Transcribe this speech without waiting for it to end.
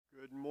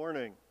Good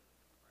morning.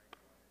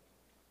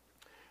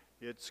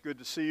 It's good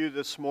to see you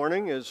this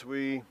morning as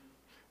we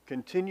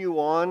continue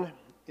on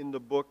in the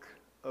book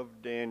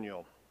of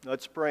Daniel.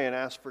 Let's pray and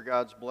ask for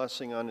God's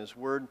blessing on His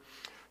Word.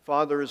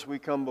 Father, as we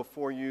come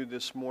before you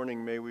this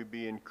morning, may we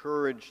be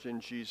encouraged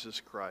in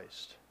Jesus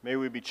Christ. May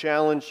we be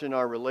challenged in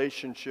our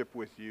relationship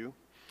with you.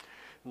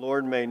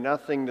 Lord, may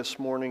nothing this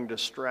morning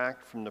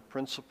distract from the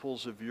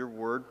principles of your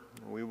Word.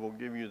 We will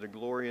give you the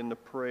glory and the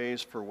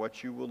praise for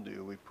what you will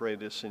do. We pray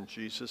this in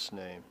Jesus'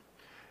 name.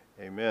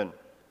 Amen.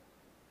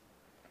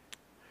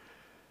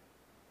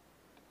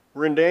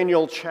 We're in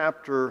Daniel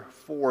chapter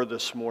 4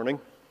 this morning,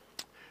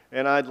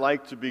 and I'd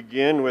like to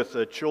begin with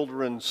a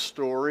children's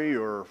story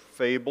or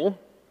fable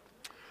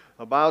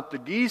about the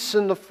geese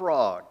and the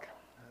frog.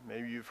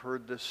 Maybe you've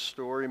heard this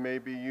story,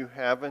 maybe you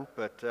haven't,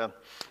 but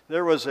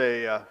there was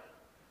a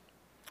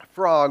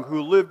frog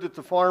who lived at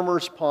the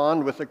farmer's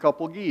pond with a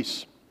couple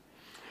geese.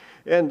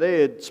 And they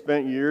had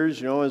spent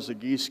years, as the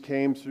geese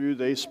came through,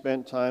 they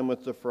spent time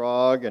with the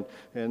frog,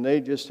 and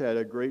they just had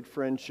a great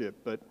friendship.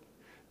 But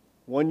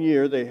one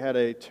year they had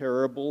a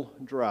terrible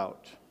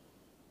drought,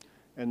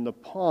 and the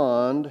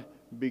pond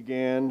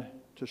began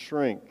to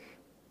shrink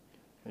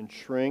and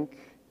shrink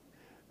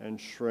and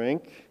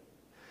shrink.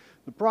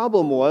 The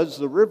problem was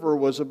the river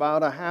was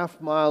about a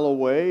half-mile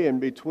away, and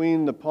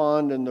between the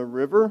pond and the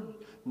river,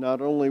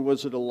 not only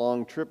was it a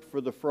long trip for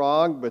the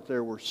frog, but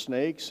there were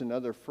snakes and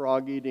other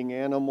frog-eating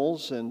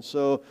animals, and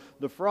so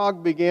the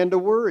frog began to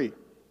worry.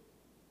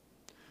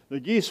 The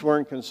geese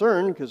weren't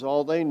concerned because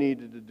all they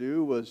needed to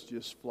do was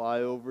just fly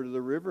over to the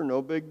river, no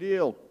big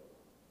deal.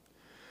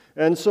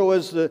 And so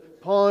as the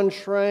pond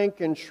shrank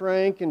and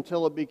shrank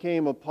until it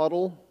became a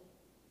puddle,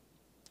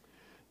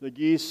 the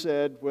geese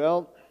said,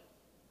 "Well,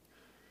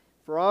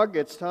 frog,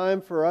 it's time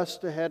for us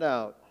to head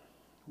out.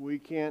 We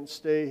can't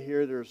stay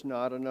here, there's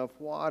not enough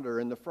water."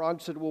 And the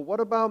frog said, "Well, what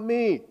about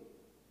me?"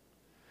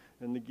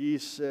 And the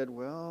geese said,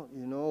 "Well,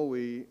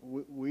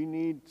 we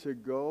need to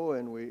go,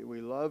 and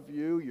we love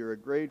you, you're a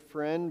great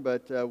friend,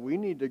 but we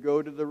need to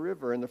go to the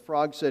river." And the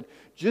frog said,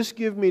 "Just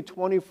give me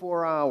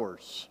 24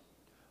 hours.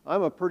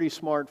 I'm a pretty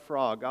smart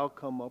frog, I'll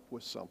come up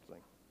with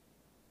something."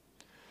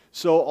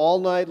 So all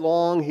night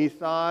long he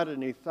thought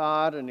and he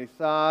thought and he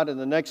thought, and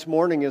the next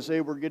morning as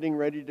they were getting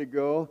ready to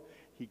go,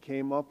 he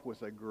came up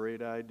with a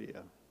great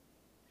idea.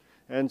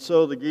 And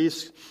so the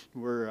geese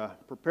were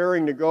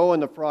preparing to go,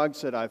 and the frog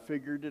said, "I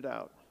figured it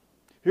out.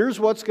 Here's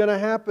what's going to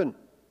happen.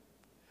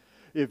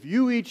 If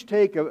you each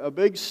take a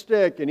big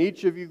stick, and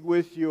each of you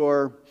with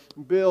your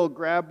bill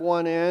grab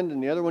one end,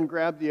 and the other one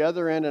grab the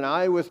other end, and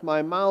I with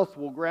my mouth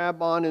will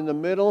grab on in the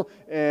middle,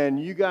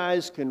 and you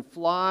guys can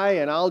fly,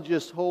 and I'll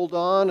just hold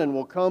on, and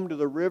we'll come to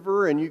the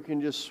river, and you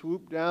can just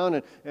swoop down,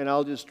 and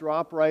I'll just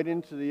drop right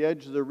into the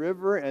edge of the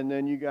river, and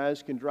then you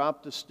guys can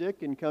drop the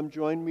stick and come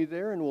join me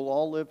there, and we'll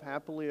all live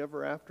happily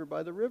ever after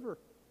by the river."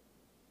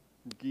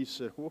 The geese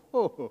said,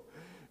 "Whoa,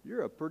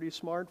 you're a pretty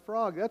smart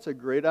frog. That's a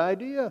great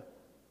idea."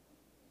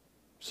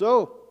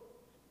 So,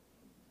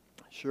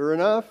 sure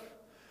enough,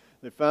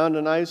 they found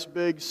a nice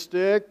big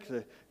stick.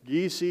 The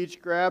geese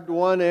each grabbed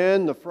one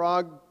end. The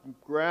frog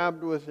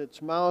grabbed with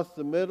its mouth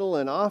the middle,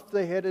 and off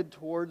they headed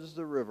towards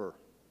the river.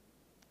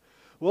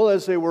 Well,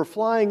 as they were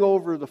flying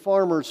over the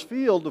farmer's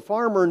field, the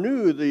farmer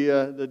knew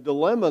the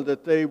dilemma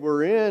that they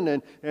were in,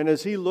 and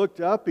as he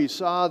looked up, he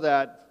saw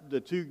that the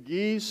two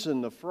geese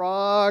and the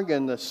frog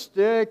and the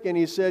stick, and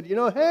he said,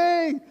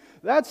 "Hey,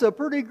 that's a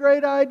pretty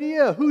great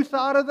idea. Who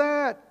thought of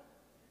that?"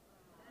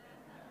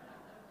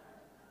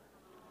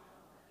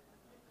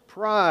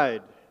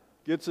 Pride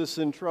gets us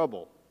in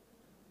trouble.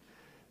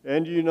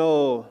 And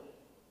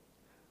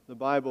the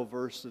Bible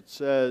verse that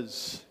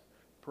says,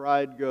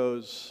 "Pride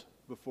goes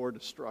before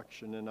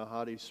destruction and a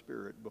haughty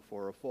spirit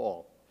before a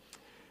fall."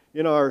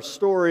 In our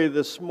story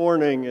this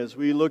morning, as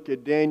we look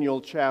at Daniel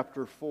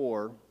chapter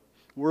 4,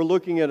 we're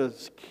looking at a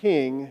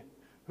king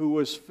who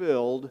was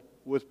filled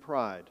with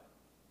pride.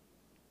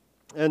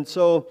 And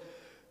so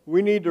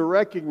we need to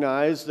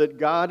recognize that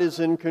God is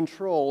in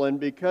control, and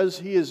because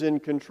He is in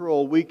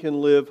control, we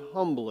can live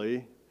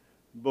humbly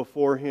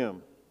before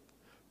Him.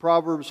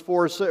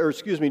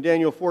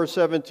 Daniel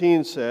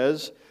 4:17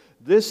 says,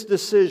 "This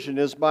decision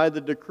is by the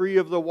decree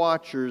of the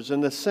watchers,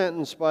 and the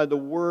sentence by the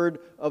word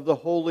of the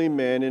holy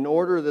men, in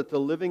order that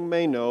the living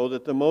may know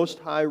that the Most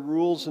High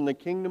rules in the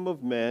kingdom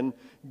of men,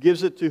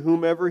 gives it to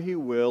whomever He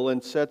will,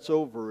 and sets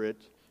over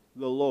it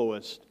the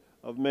lowest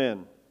of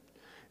men."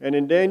 And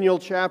in Daniel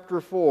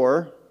chapter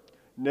 4,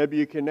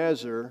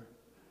 Nebuchadnezzar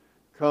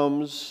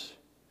comes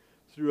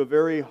through a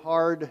very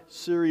hard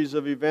series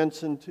of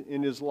events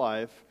in his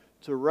life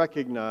to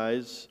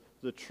recognize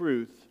the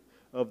truth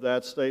of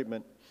that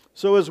statement.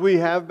 So as we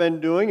have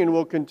been doing and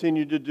will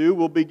continue to do,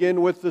 we'll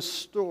begin with the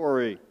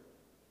story.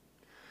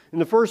 In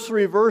the first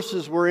 3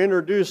 verses, we're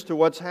introduced to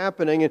what's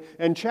happening,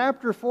 and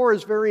chapter 4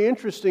 is very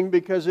interesting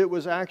because it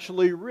was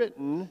actually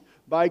written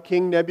by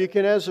King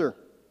Nebuchadnezzar.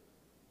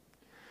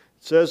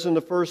 It says in the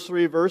first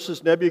 3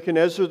 verses,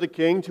 "Nebuchadnezzar the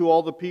king, to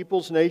all the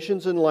peoples,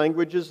 nations, and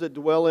languages that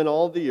dwell in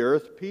all the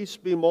earth, peace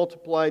be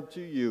multiplied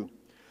to you.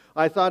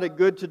 I thought it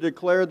good to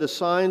declare the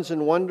signs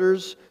and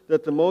wonders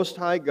that the Most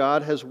High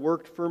God has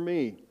worked for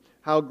me.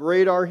 How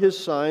great are His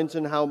signs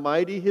and how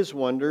mighty His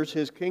wonders.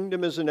 His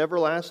kingdom is an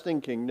everlasting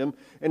kingdom,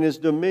 and His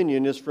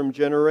dominion is from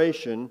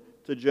generation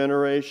to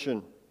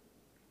generation.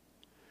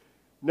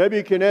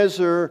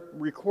 Nebuchadnezzar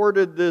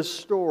recorded this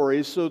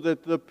story so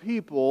that the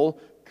people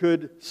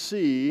could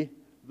see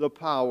the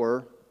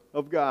power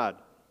of God.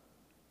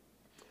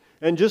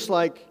 And just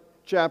like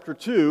chapter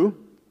 2,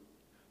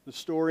 the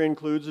story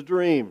includes a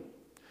dream.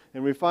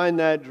 And we find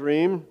that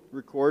dream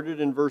recorded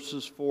in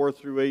verses 4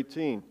 through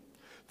 18.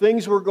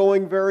 Things were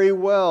going very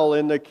well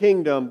in the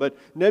kingdom, but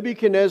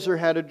Nebuchadnezzar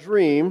had a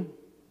dream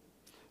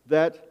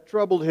that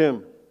troubled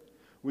him.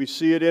 We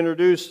see it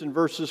introduced in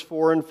verses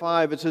 4 and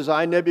 5. It says,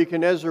 I,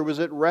 Nebuchadnezzar, was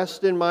at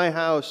rest in my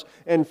house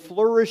and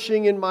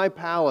flourishing in my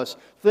palace.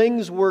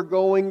 Things were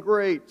going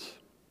great.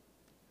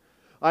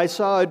 I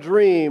saw a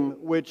dream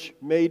which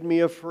made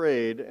me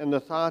afraid, and the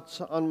thoughts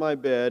on my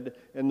bed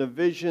and the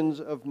visions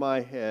of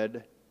my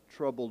head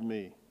troubled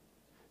me.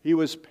 He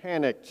was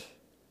panicked.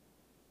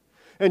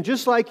 And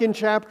just like in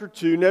chapter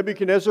 2,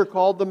 Nebuchadnezzar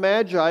called the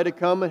Magi to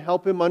come and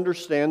help him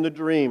understand the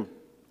dream.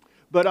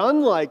 But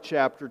unlike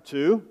chapter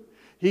 2,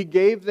 he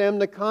gave them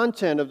the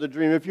content of the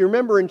dream. If you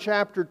remember in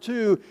chapter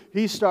 2,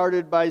 he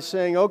started by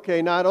saying,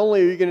 okay, not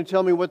only are you going to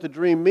tell me what the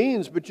dream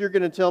means, but you're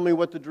going to tell me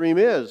what the dream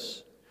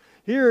is.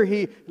 Here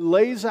he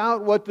lays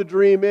out what the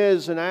dream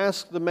is and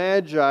asks the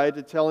Magi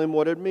to tell him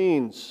what it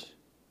means.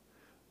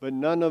 But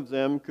none of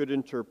them could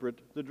interpret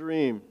the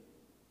dream.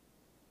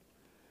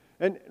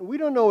 And we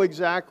don't know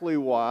exactly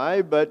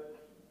why, but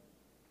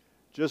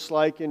just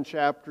like in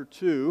chapter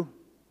 2,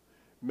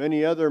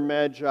 many other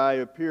Magi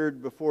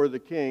appeared before the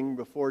king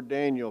before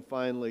Daniel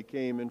finally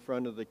came in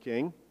front of the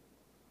king.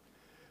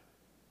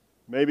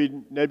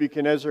 Maybe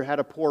Nebuchadnezzar had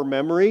a poor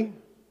memory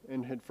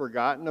and had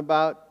forgotten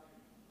about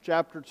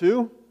chapter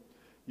 2.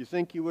 You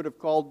think he would have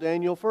called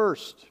Daniel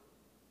first.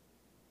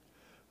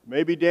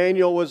 Maybe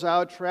Daniel was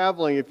out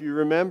traveling. If you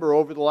remember,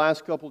 over the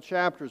last couple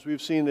chapters,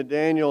 we've seen that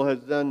Daniel has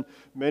done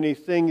many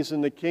things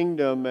in the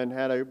kingdom and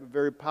had a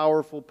very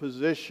powerful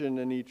position,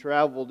 and he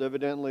traveled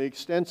evidently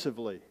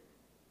extensively.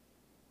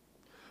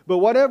 But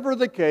whatever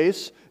the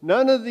case,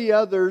 none of the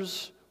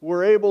others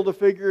were able to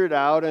figure it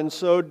out, and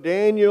so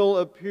Daniel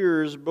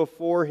appears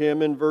before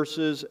him in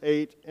verses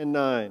 8 and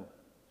 9.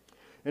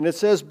 And it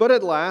says, But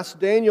at last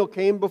Daniel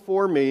came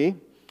before me.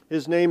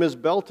 His name is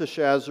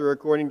Belteshazzar,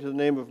 according to the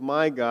name of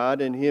my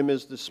God, and him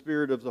is the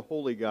Spirit of the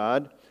Holy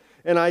God.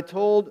 And I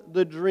told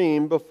the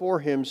dream before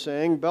him,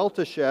 saying,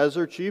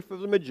 Belteshazzar, chief of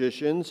the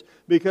magicians,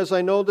 because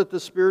I know that the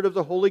Spirit of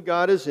the Holy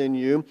God is in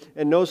you,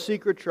 and no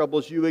secret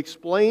troubles you,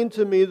 explain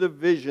to me the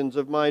visions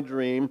of my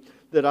dream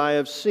that I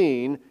have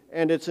seen,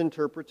 and its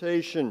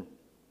interpretation.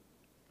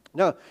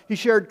 Now, he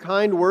shared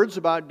kind words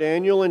about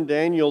Daniel and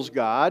Daniel's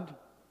God,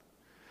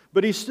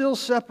 but he still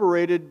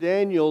separated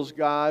Daniel's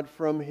God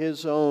from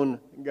his own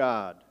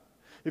God.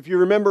 If you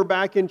remember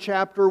back in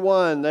chapter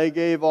 1, they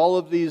gave all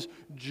of these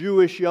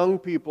Jewish young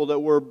people that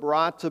were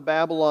brought to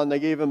Babylon, they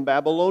gave them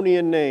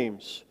Babylonian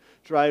names,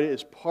 tried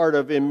as part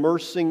of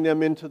immersing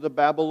them into the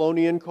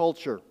Babylonian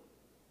culture.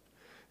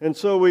 And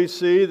so we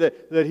see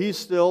that he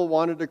still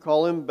wanted to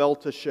call him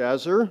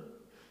Belteshazzar,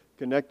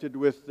 connected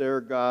with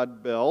their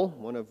god Bel,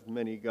 one of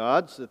many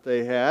gods that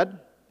they had.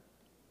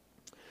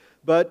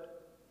 But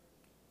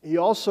he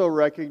also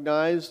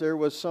recognized there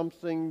was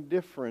something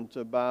different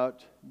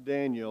about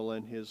Daniel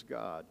and his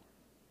God.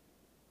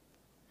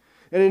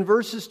 And in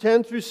verses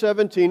 10 through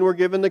 17, we're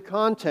given the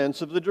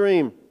contents of the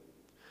dream.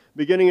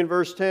 Beginning in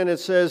verse 10, it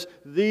says,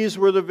 These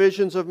were the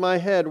visions of my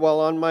head while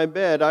on my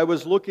bed. I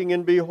was looking,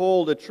 and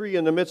behold, a tree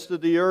in the midst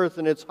of the earth,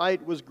 and its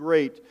height was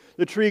great.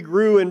 The tree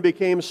grew and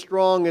became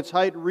strong. Its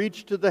height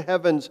reached to the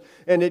heavens,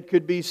 and it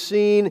could be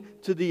seen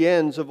to the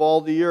ends of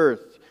all the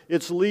earth.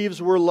 Its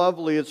leaves were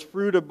lovely, its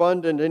fruit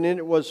abundant, and in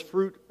it was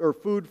fruit or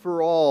food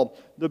for all.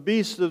 The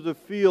beasts of the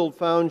field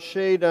found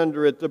shade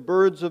under it. The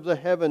birds of the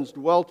heavens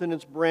dwelt in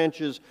its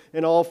branches,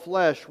 and all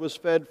flesh was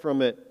fed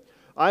from it.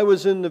 I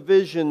was in the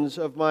visions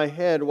of my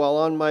head while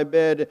on my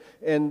bed,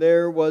 and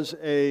there was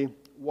a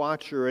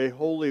watcher, a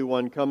holy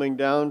one, coming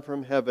down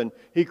from heaven.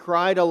 He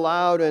cried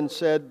aloud and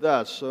said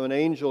thus. So an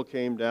angel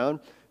came down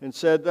and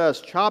said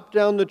thus, Chop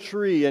down the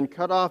tree and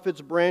cut off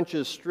its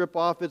branches, strip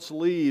off its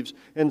leaves,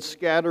 and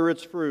scatter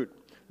its fruit.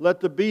 Let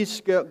the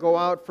beasts go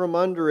out from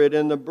under it,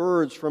 and the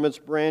birds from its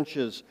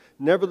branches.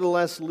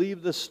 Nevertheless,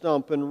 leave the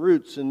stump and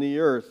roots in the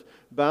earth,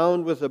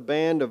 bound with a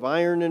band of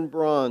iron and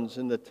bronze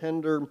in the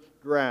tender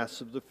grass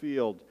of the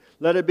field.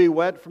 Let it be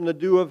wet from the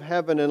dew of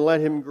heaven, and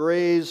let him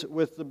graze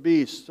with the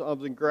beasts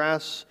of the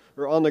grass,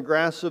 or on the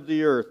grass of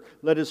the earth.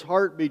 Let his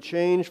heart be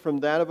changed from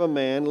that of a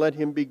man. Let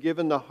him be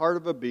given the heart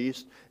of a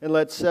beast, and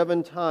let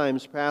 7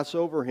 times pass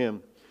over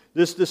him.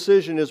 This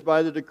decision is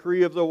by the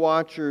decree of the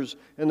watchers,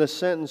 and the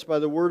sentence by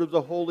the word of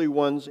the holy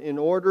ones, in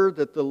order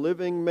that the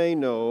living may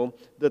know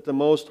that the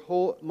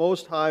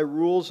Most High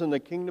rules in the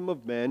kingdom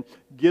of men,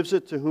 gives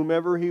it to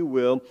whomever he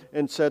will,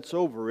 and sets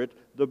over it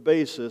the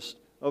basest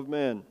of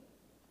men.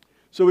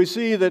 So we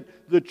see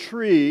that the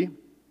tree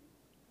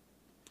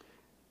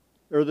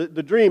or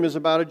the dream is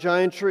about a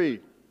giant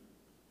tree.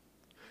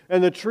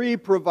 And the tree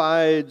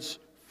provides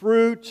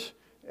fruit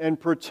and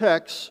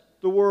protects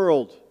the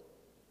world.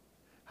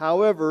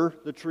 However,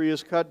 the tree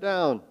is cut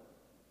down.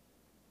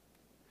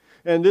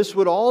 And this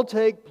would all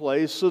take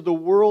place so the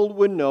world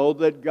would know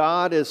that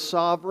God is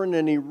sovereign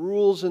and He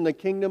rules in the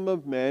kingdom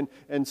of men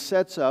and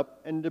sets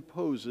up and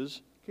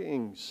deposes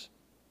kings.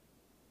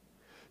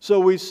 So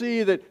we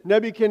see that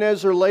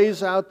Nebuchadnezzar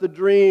lays out the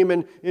dream,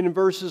 and in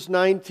verses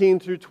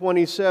 19 through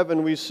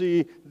 27 we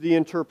see the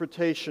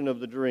interpretation of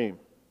the dream.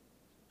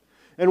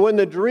 And when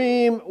the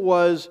dream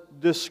was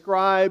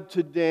described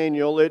to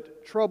Daniel,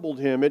 it troubled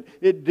him.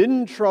 It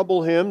didn't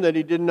trouble him that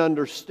he didn't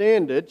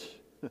understand it.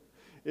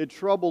 It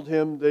troubled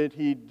him that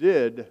he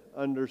did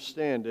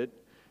understand it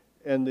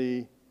and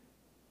the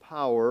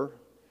power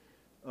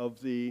of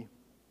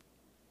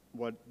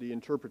what the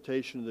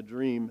interpretation of the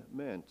dream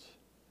meant.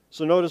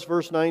 So notice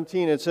verse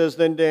 19. It says,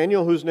 "Then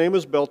Daniel, whose name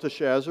was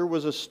Belteshazzar,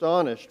 was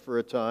astonished for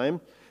a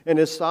time, and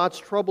his thoughts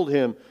troubled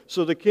him.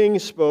 So the king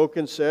spoke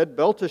and said,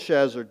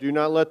 'Belteshazzar, do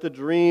not let the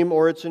dream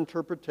or its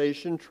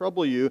interpretation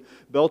trouble you.'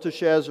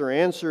 Belteshazzar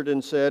answered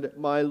and said,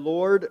 'My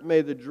lord,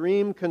 may the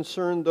dream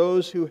concern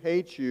those who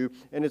hate you,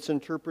 and its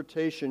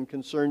interpretation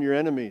concern your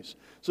enemies.'"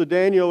 So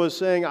Daniel was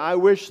saying, I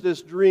wish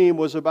this dream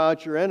was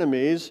about your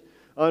enemies.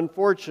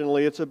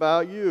 Unfortunately, it's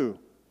about you.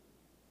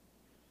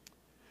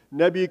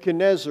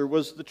 Nebuchadnezzar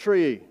was the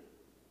tree.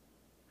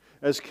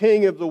 As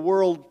king of the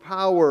world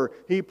power,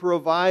 he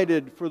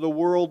provided for the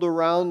world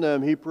around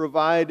them. He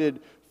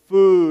provided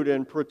food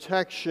and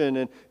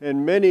protection,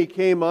 and many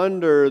came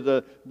under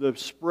the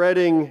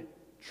spreading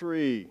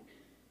tree.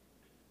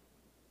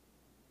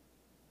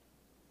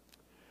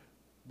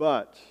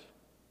 But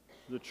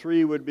the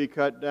tree would be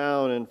cut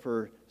down, and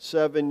for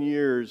 7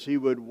 years he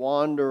would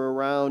wander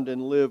around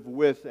and live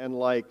with and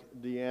like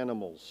the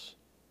animals,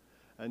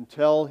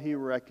 until he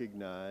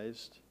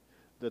recognized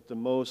that the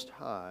Most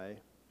High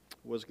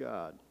was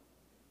God.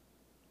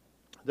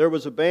 There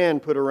was a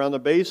band put around the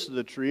base of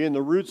the tree, and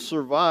the roots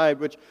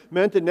survived, which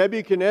meant that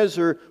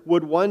Nebuchadnezzar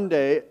would one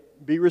day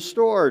be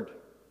restored.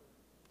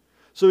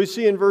 So we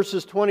see in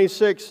verses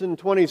 26 and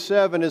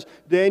 27, as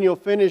Daniel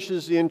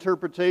finishes the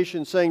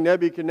interpretation, saying,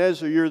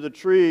 Nebuchadnezzar, you're the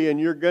tree, and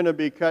you're going to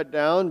be cut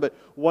down, but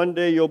one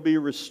day you'll be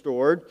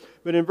restored.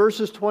 But in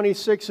verses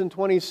 26 and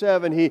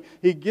 27,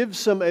 he gives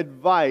some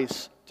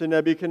advice to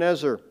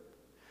Nebuchadnezzar. It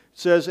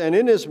says, "And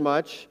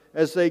inasmuch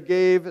as they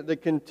gave the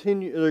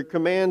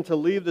command to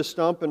leave the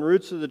stump and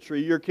roots of the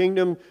tree, your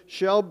kingdom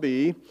shall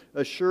be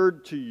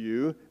assured to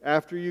you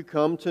after you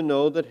come to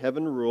know that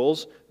heaven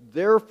rules.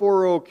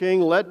 Therefore, O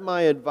king, let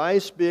my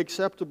advice be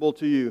acceptable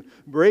to you.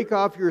 Break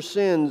off your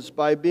sins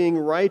by being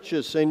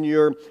righteous, and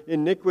your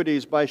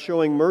iniquities by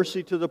showing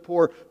mercy to the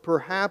poor.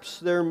 Perhaps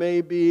there may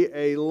be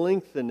a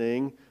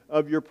lengthening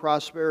of your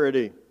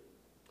prosperity."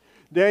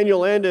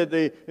 Daniel ended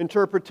the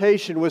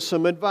interpretation with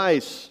some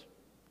advice.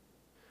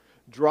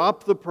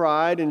 Drop the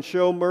pride and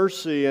show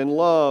mercy and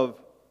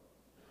love,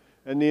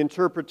 and the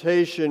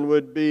interpretation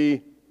would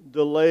be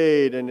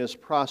delayed and his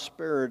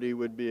prosperity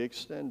would be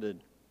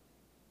extended.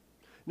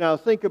 Now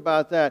think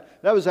about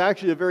that. That was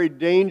actually a very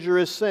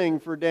dangerous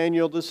thing for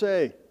Daniel to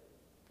say.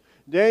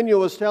 Daniel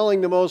was telling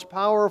the most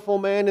powerful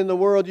man in the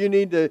world, you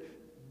need to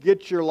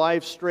get your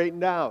life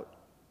straightened out.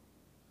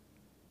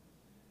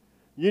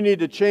 You need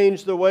to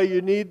change the way you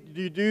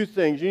do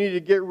things. You need to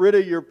get rid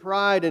of your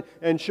pride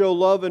and show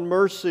love and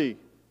mercy.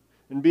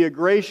 And be a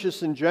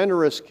gracious and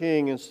generous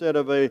king instead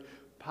of a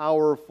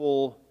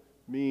powerful,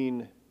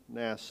 mean,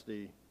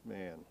 nasty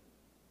man.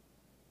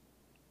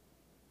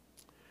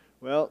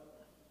 Well,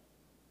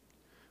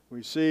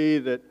 we see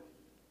that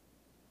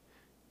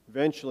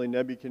eventually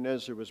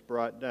Nebuchadnezzar was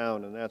brought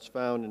down, and that's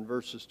found in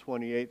verses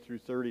 28 through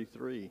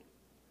 33.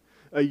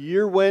 A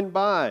year went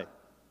by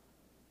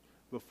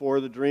before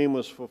the dream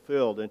was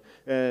fulfilled.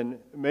 And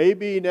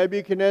maybe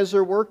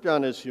Nebuchadnezzar worked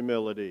on his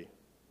humility.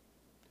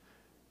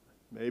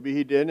 Maybe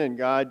he didn't, and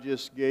God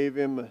just gave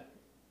him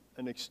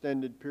an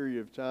extended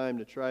period of time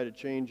to try to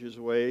change his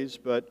ways.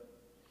 But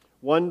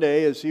one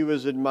day, as he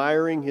was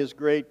admiring his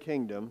great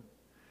kingdom,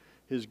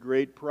 his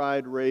great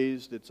pride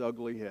raised its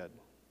ugly head.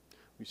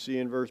 We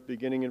see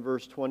beginning in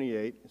verse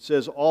 28, it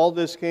says, "All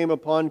this came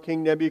upon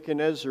King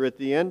Nebuchadnezzar at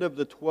the end of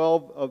the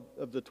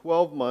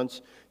 12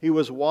 months. He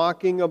was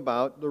walking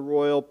about the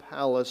royal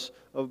palace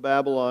of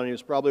Babylon." He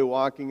was probably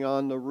walking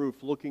on the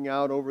roof, looking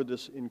out over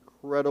this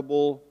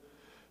incredible,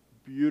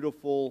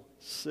 beautiful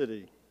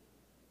city. It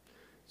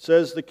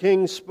says, "The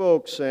king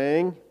spoke,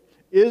 saying,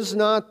 'Is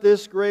not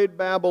this great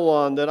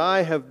Babylon that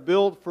I have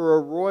built for a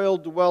royal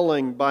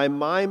dwelling by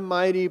my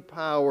mighty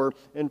power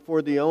and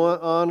for the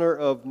honor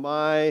of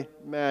my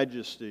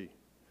majesty?'"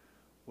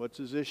 What's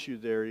his issue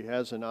there? He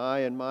has an I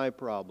and my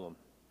problem.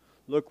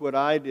 Look what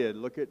I did.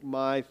 Look at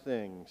my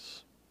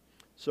things.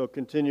 So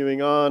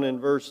continuing on in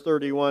verse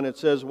 31, it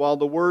says, "While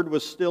the word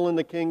was still in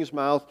the king's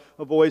mouth,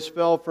 a voice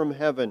fell from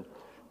heaven.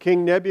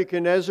 King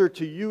Nebuchadnezzar,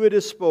 to you it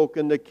is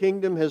spoken, the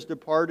kingdom has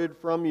departed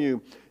from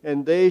you,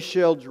 and they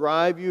shall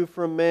drive you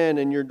from men,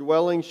 and your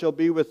dwelling shall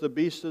be with the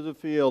beasts of the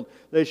field.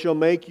 They shall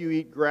make you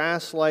eat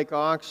grass like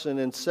oxen,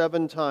 and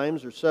 7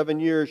 times or 7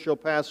 years shall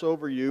pass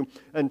over you,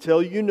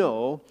 until you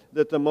know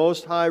that the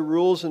Most High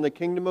rules in the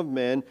kingdom of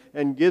men,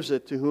 and gives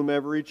it to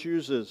whomever He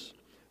chooses.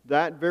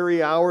 That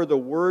very hour the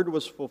word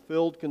was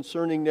fulfilled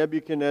concerning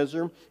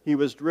Nebuchadnezzar. He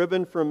was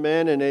driven from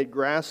men and ate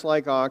grass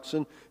like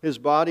oxen. His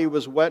body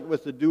was wet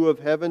with the dew of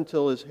heaven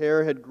till his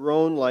hair had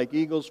grown like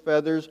eagle's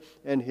feathers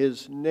and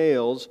his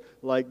nails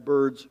like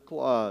birds'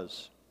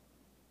 claws.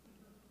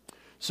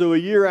 So a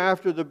year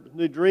after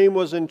the dream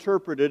was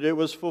interpreted, it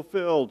was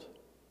fulfilled.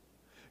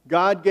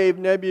 God gave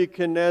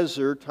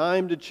Nebuchadnezzar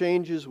time to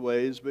change his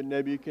ways, but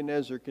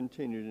Nebuchadnezzar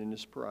continued in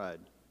his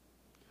pride.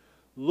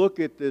 Look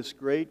at this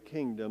great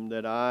kingdom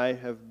that I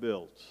have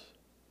built.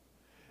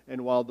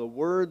 And while the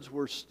words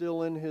were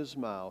still in his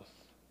mouth,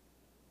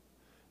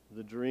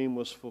 the dream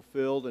was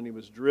fulfilled, and he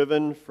was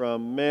driven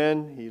from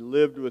men. He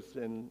lived with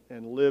and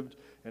lived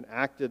and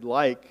acted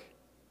like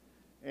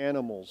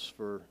animals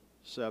for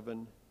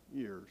 7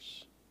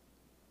 years.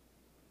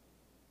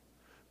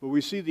 But we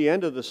see the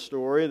end of the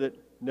story, that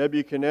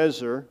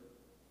Nebuchadnezzar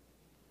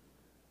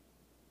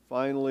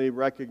finally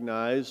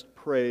recognized,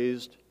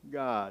 praised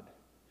God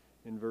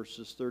in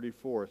verses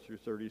 34 through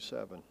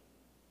 37.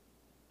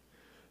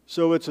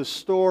 So it's a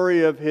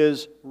story of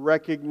his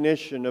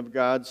recognition of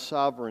God's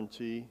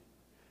sovereignty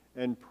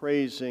and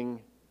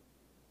praising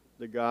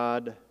the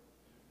God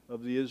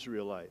of the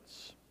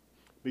Israelites.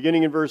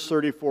 Beginning in verse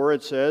 34,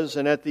 it says,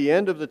 "And at the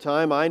end of the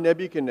time, I,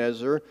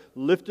 Nebuchadnezzar,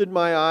 lifted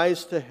my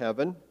eyes to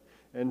heaven."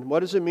 And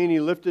what does it mean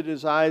he lifted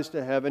his eyes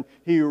to heaven?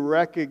 He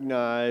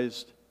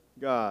recognized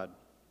God.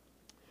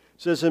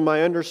 It says, "And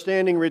my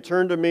understanding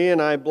returned to me,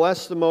 and I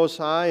blessed the Most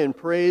High, and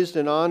praised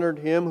and honored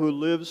Him who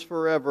lives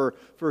forever.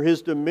 For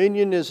His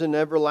dominion is an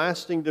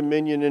everlasting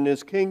dominion, and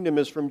His kingdom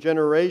is from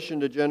generation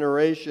to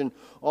generation.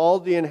 All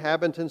the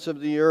inhabitants of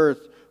the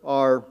earth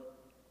are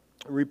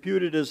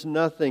reputed as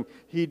nothing.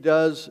 He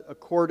does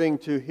according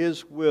to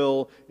His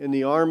will in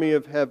the army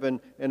of heaven,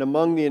 and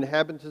among the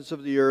inhabitants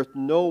of the earth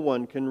no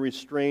one can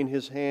restrain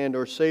His hand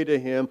or say to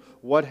Him,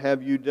 'What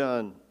have you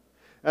done?'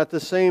 At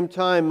the same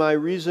time, my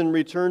reason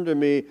returned to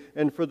me,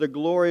 and for the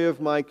glory of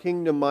my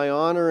kingdom, my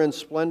honor and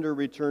splendor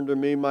returned to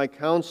me. My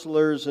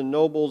counselors and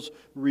nobles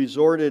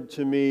resorted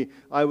to me.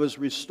 I was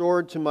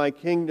restored to my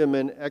kingdom,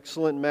 and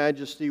excellent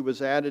majesty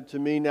was added to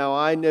me. Now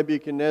I,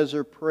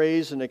 Nebuchadnezzar,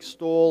 praise and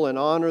extol and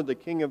honor the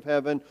King of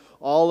heaven,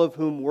 all of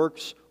whose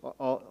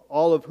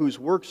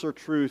works are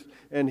truth,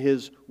 and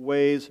His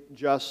ways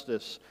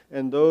justice.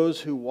 And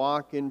those who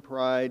walk in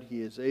pride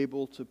He is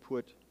able to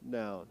put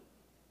down."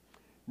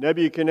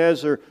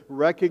 Nebuchadnezzar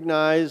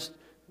recognized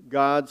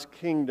God's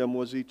kingdom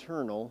was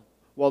eternal,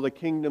 while the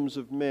kingdoms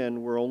of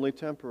men were only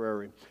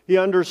temporary. He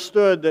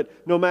understood that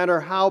no matter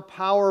how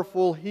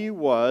powerful he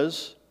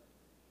was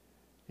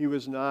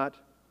not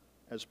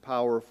as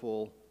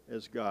powerful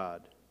as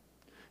God.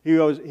 He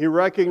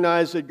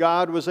recognized that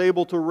God was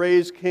able to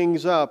raise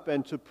kings up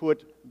and to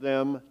put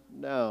them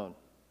down.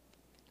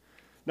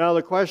 Now,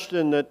 the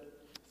question that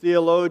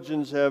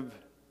theologians have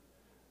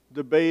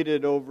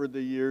debated over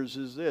the years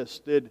is this: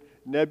 did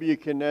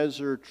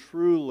Nebuchadnezzar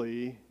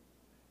truly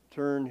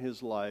turn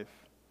his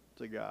life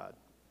to God?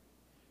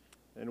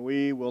 And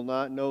we will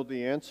not know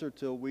the answer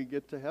till we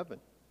get to heaven.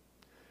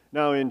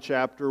 Now, in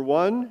chapter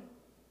 1,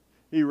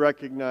 he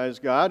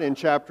recognized God. In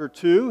chapter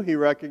 2, he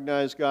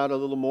recognized God a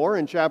little more.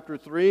 In chapter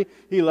 3,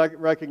 he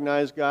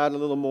recognized God a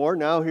little more.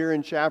 Now here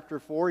in chapter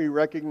 4, he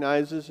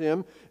recognizes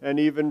Him and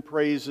even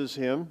praises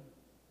Him.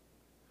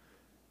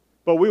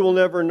 But we will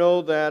never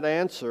know that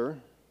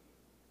answer.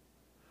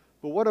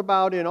 But what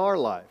about in our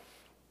life?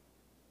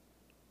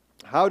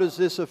 How does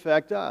this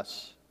affect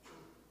us?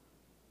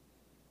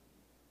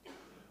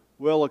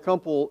 Well, a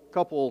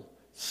couple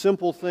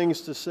simple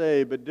things to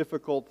say, but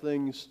difficult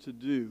things to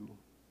do,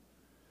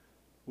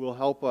 will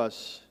help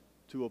us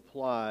to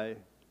apply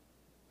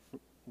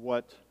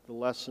what the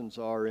lessons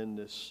are in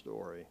this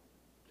story.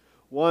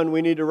 One,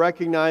 we need to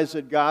recognize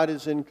that God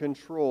is in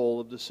control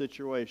of the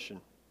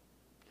situation.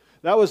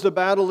 That was the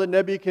battle that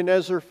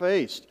Nebuchadnezzar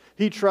faced.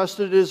 He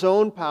trusted his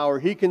own power.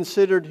 He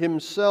considered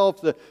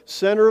himself the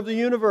center of the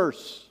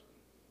universe.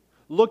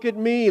 Look at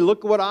me.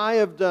 Look what I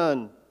have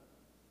done.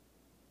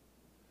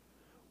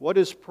 What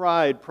is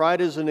pride?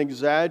 Pride is an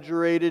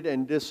exaggerated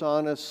and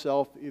dishonest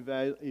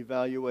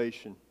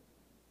self-evaluation.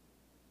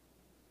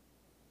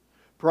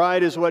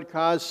 Pride is what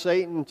caused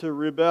Satan to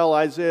rebel.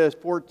 Isaiah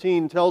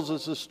 14 tells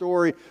us a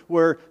story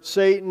where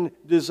Satan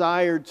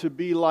desired to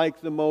be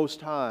like the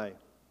Most High.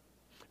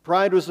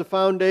 Pride was the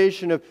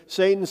foundation of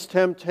Satan's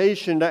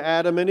temptation to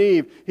Adam and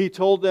Eve. He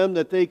told them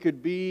that they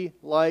could be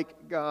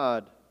like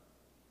God.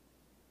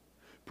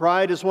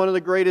 Pride is one of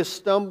the greatest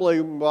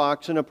stumbling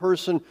blocks in a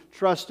person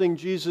trusting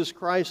Jesus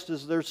Christ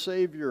as their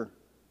Savior.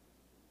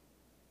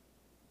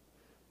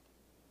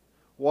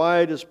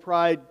 Why does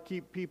pride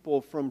keep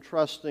people from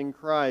trusting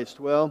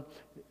Christ? Well,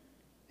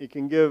 it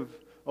can give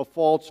a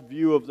false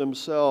view of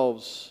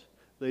themselves.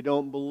 They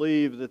don't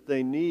believe that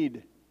they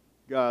need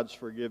God's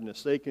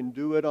forgiveness. They can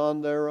do it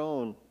on their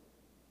own.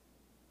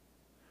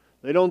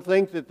 They don't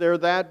think that they're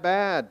that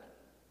bad.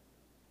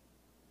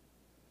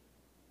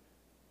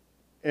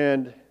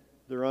 And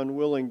they're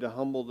unwilling to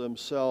humble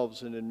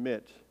themselves and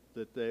admit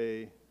that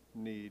they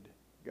need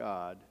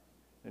God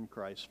and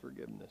Christ's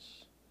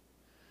forgiveness.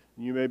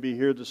 You may be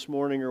here this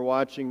morning or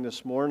watching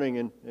this morning,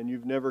 and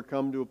you've never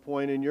come to a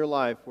point in your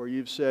life where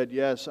you've said,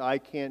 yes, I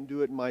can't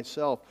do it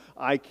myself.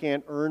 I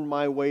can't earn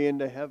my way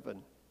into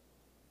heaven.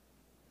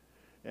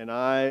 And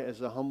I,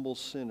 as a humble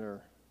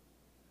sinner,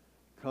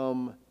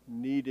 come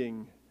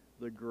needing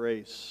the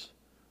grace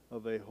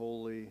of a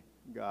holy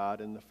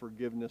God and the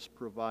forgiveness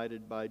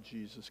provided by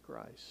Jesus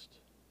Christ.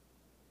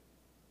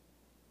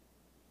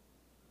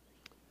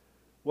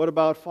 What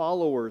about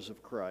followers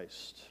of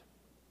Christ?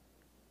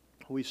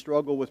 We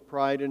struggle with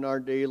pride in our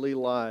daily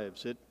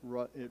lives. It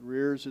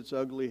rears its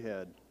ugly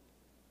head.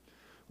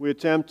 We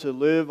attempt to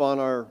live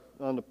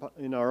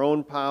in our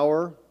own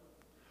power,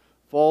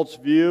 false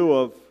view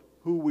of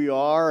who we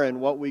are and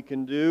what we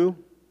can do.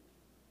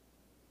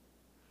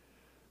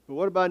 But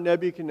what about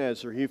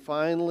Nebuchadnezzar? He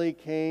finally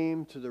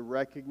came to the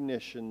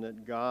recognition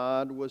that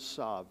God was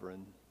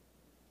sovereign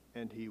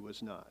and he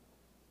was not.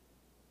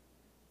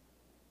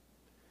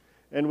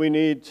 And we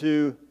need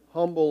to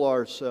humble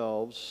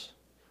ourselves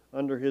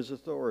under his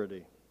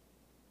authority.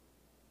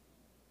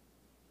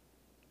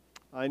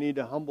 I need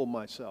to humble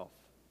myself.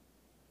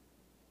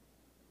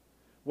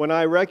 When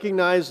I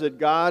recognize that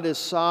God is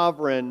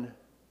sovereign,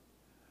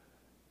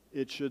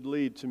 it should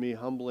lead to me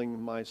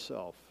humbling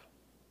myself.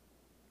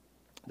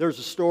 There's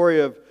a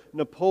story of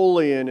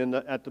Napoleon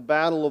at the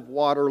Battle of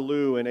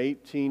Waterloo in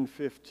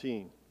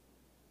 1815.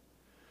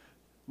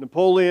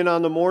 Napoleon,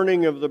 on the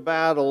morning of the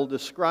battle,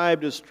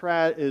 described his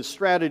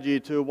strategy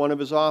to one of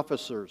his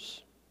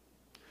officers.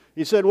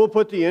 He said, we'll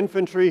put the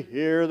infantry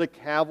here, the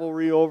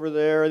cavalry over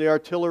there, the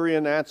artillery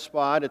in that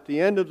spot. At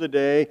the end of the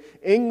day,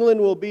 England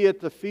will be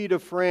at the feet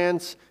of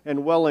France,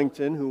 and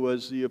Wellington, who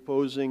was the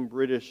opposing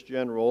British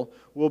general,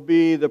 will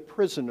be the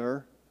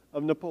prisoner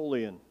of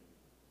Napoleon.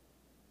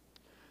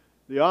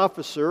 The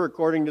officer,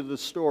 according to the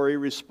story,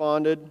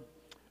 responded,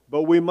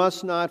 but we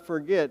must not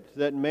forget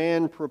that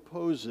man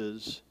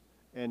proposes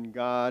and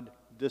God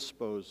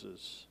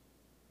disposes.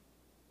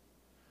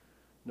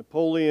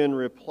 Napoleon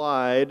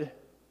replied,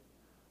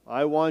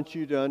 I want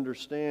you to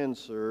understand,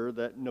 sir,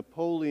 that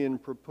Napoleon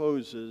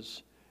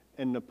proposes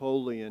and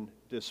Napoleon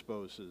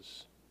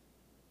disposes.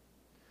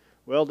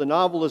 Well, the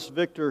novelist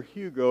Victor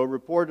Hugo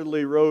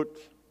reportedly wrote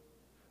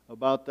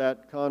about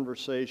that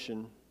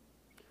conversation.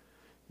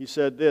 He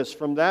said this,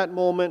 from that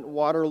moment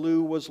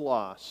Waterloo was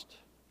lost,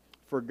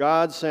 for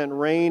God sent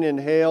rain and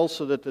hail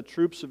so that the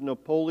troops of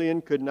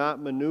Napoleon could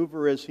not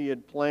maneuver as he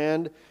had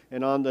planned,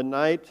 and on the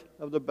night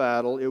of the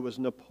battle it was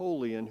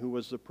Napoleon who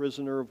was the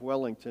prisoner of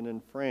Wellington,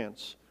 and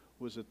France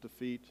was at the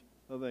feet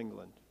of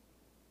England.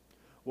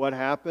 What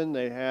happened?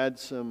 They had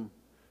some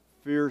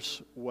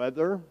fierce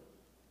weather,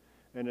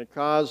 and it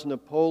caused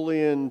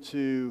Napoleon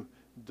to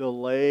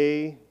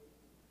delay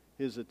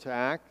his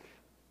attack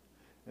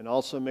and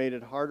also made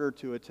it harder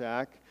to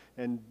attack.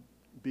 And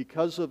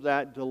because of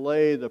that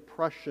delay, the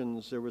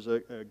Prussians, there was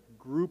a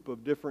group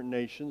of different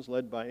nations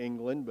led by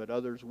England, but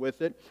others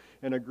with it,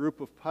 and a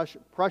group of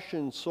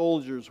Prussian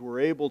soldiers were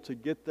able to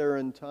get there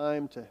in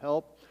time to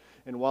help.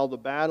 And while the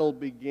battle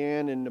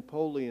began in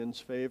Napoleon's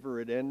favor,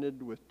 it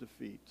ended with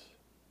defeat.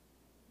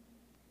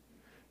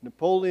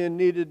 Napoleon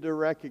needed to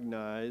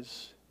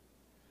recognize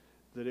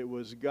that it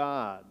was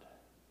God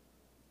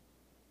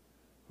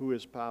who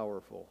is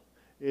powerful.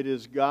 It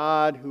is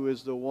God who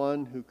is the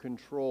one who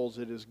controls.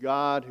 It is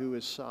God who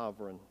is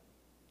sovereign.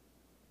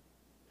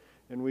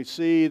 And we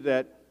see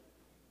that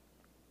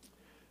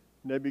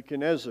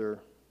Nebuchadnezzar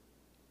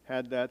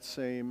had that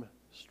same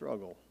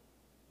struggle.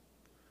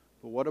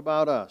 But what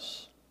about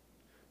us?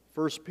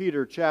 1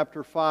 Peter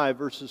chapter 5,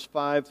 verses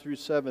 5 through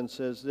 7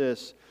 says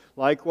this,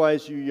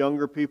 likewise, you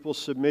younger people,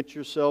 submit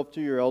yourself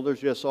to your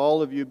elders. Yes,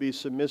 all of you be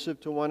submissive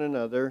to one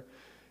another.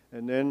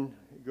 And then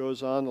it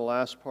goes on, the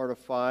last part of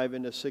 5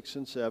 into 6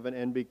 and 7,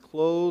 and be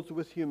clothed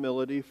with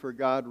humility, for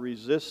God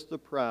resists the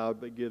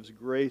proud, but gives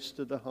grace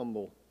to the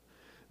humble.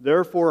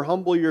 Therefore,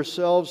 humble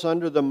yourselves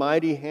under the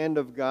mighty hand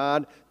of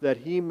God, that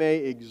he may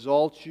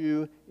exalt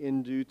you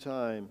in due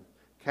time,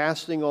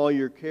 casting all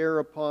your care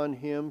upon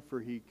him, for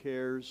he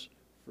cares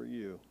for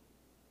you.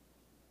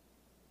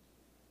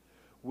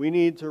 We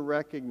need to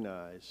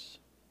recognize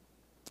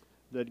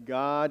that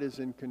God is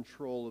in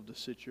control of the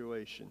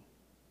situation.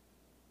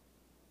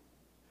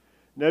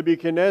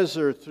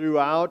 Nebuchadnezzar,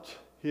 throughout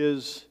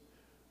his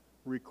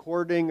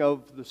recording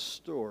of the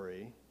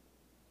story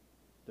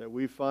that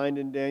we find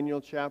in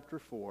Daniel chapter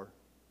 4,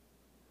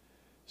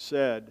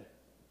 said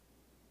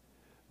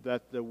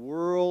that the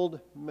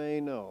world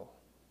may know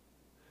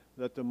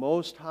that the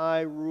Most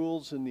High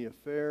rules in the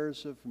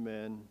affairs of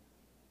men.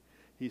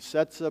 He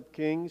sets up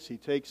kings, he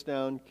takes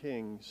down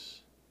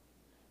kings.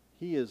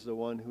 He is the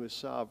one who is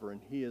sovereign.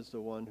 He is the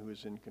one who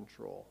is in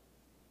control.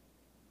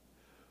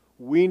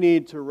 We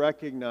need to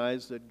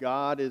recognize that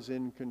God is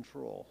in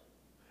control.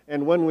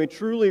 And when we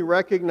truly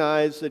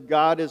recognize that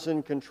God is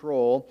in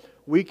control,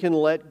 we can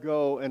let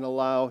go and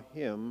allow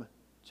Him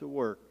to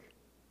work.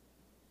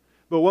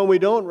 But when we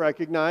don't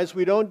recognize,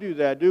 we don't do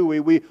that, do we?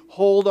 We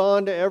hold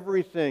on to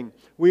everything.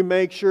 We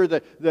make sure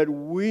that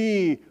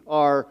we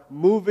are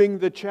moving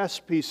the chess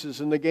pieces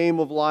in the game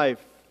of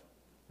life.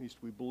 At least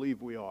we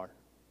believe we are.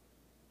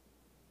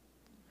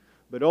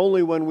 But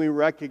only when we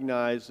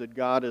recognize that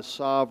God is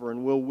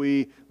sovereign will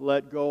we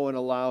let go and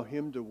allow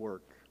Him to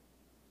work.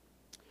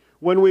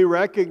 When we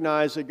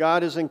recognize that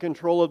God is in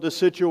control of the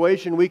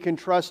situation, we can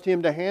trust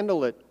Him to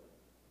handle it.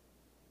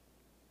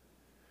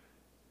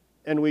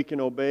 And we can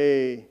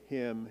obey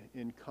Him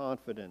in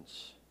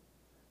confidence,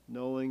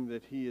 knowing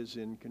that He is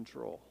in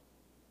control.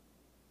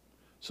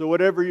 So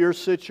whatever your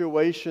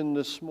situation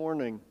this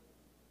morning,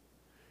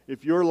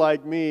 if you're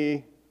like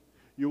me,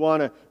 you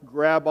want to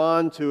grab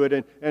onto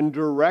it and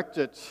direct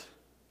it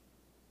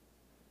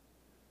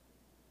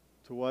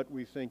to what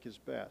we think is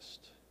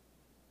best.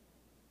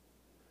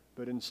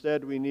 But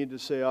instead we need to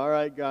say, all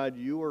right, God,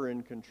 you are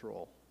in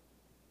control.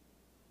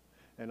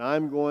 And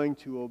I'm going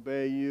to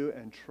obey you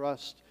and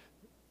trust,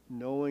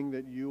 knowing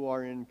that you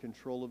are in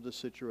control of the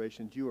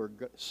situation. You are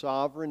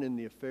sovereign in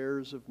the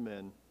affairs of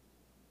men.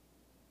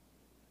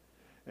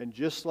 And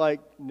just like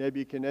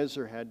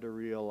Nebuchadnezzar had to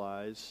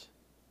realize,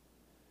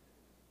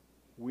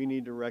 we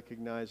need to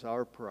recognize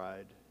our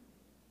pride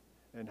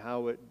and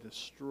how it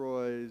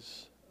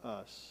destroys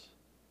us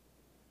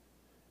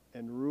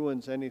and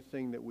ruins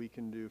anything that we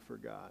can do for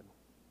God.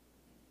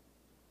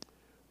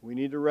 We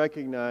need to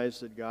recognize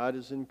that God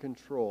is in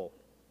control.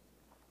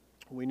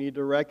 We need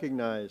to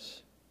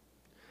recognize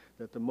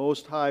that the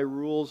Most High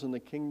rules in the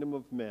kingdom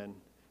of men.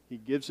 He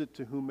gives it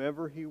to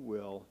whomever He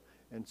will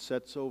and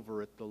sets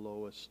over it the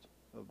lowest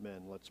of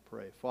men. Let's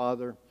pray.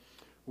 Father,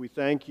 we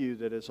thank You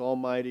that as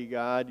Almighty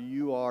God,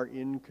 You are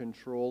in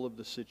control of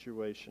the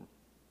situation.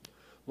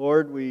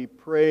 Lord, we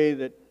pray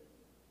that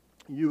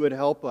You would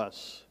help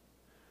us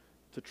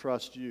to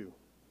trust You.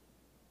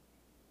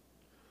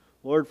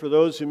 Lord, for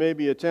those who may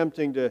be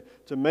attempting to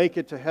make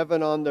it to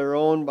heaven on their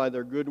own by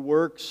their good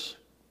works,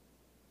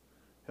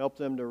 help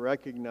them to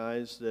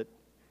recognize that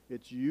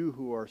it's You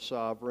who are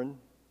sovereign,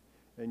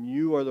 and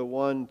You are the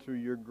one through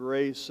Your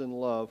grace and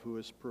love who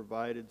has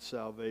provided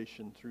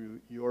salvation through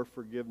Your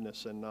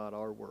forgiveness and not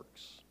our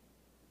works.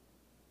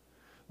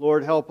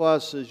 Lord, help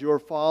us as Your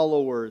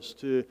followers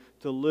to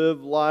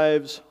live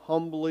lives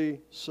humbly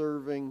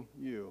serving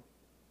You.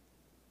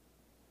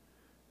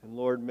 And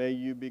Lord, may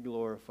You be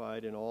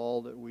glorified in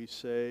all that we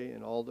say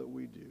and all that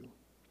we do.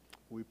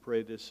 We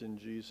pray this in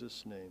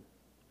Jesus' name.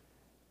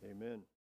 Amen.